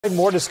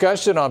More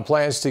discussion on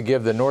plans to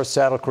give the North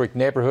Saddle Creek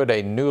neighborhood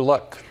a new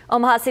look.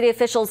 Omaha City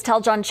officials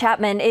tell John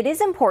Chapman it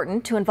is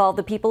important to involve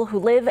the people who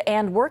live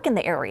and work in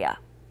the area.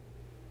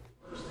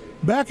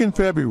 Back in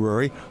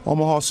February,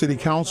 Omaha City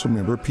Council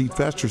member Pete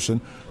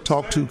Festerson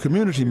talked to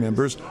community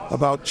members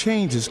about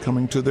changes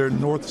coming to their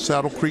North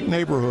Saddle Creek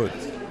neighborhood.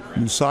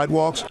 New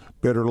sidewalks,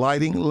 better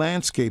lighting,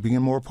 landscaping,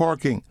 and more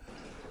parking.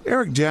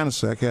 Eric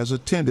Janicek has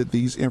attended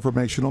these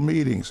informational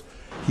meetings.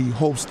 He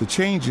hopes the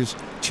changes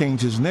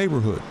change his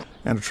neighborhood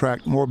and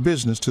attract more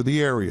business to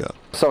the area.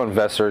 Some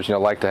investors,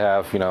 like to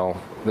have,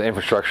 the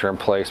infrastructure in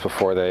place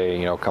before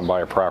they, come buy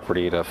a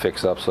property to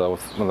fix up. So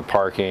with the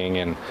parking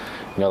and,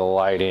 the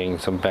lighting,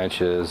 some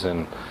benches,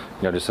 and,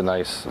 just a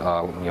nice,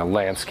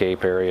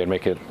 landscape area and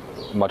make it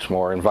much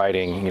more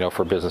inviting,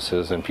 for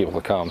businesses and people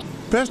to come.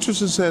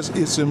 Festerson says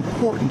it's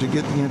important to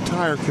get the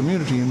entire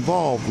community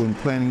involved when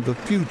planning the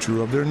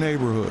future of their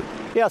neighborhood.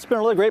 Yeah, it's been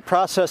a really great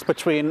process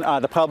between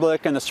the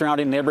public and the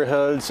surrounding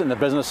neighborhoods and the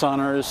business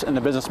owners and the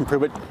business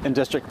improvement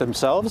district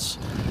themselves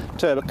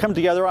to come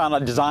together on a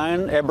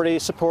design everybody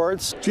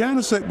supports.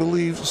 Janicek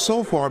believes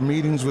so far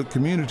meetings with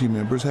community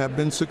members have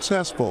been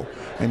successful,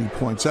 and he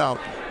points out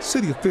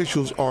city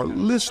officials are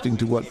listening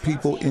to what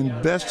people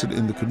invested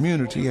in the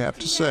community have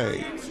to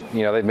say.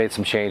 They've made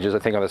some changes. I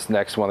think on this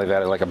next one they've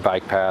added like a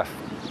bike path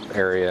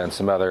area and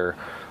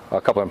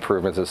a couple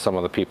improvements that some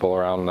of the people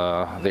around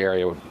the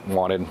area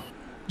wanted.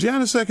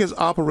 Janicek has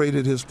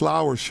operated his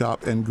flower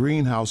shop and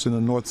greenhouse in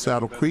the North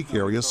Saddle Creek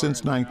area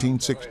since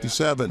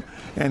 1967,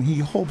 and he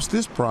hopes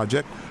this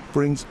project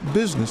brings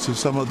business to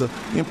some of the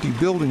empty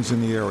buildings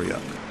in the area.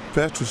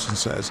 Festerson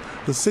says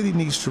the city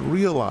needs to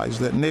realize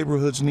that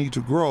neighborhoods need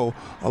to grow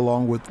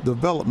along with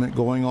development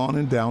going on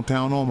in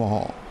downtown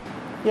Omaha.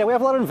 Yeah, we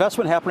have a lot of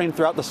investment happening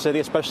throughout the city,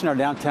 especially in our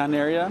downtown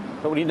area,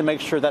 but we need to make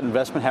sure that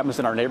investment happens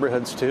in our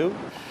neighborhoods too.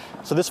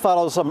 So this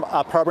follows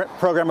a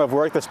program of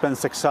work that's been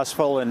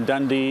successful in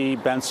Dundee,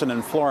 Benson,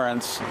 and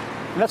Florence.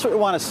 And that's what we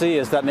want to see,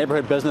 is that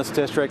neighborhood business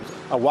district,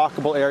 a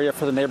walkable area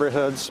for the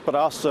neighborhoods, but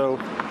also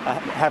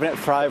having it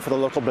thrive for the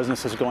local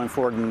businesses going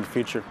forward in the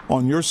future.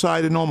 On your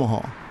side in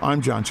Omaha,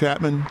 I'm John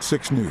Chapman,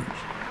 6 News.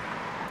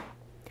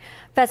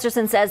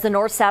 Festerson says the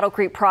North Saddle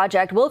Creek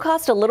project will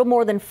cost a little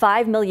more than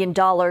 $5 million,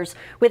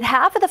 with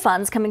half of the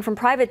funds coming from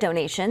private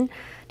donation.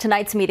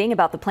 Tonight's meeting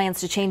about the plans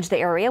to change the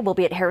area will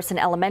be at Harrison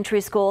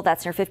Elementary School.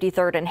 That's near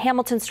 53rd and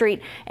Hamilton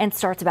Street, and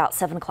starts about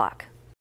 7 o'clock.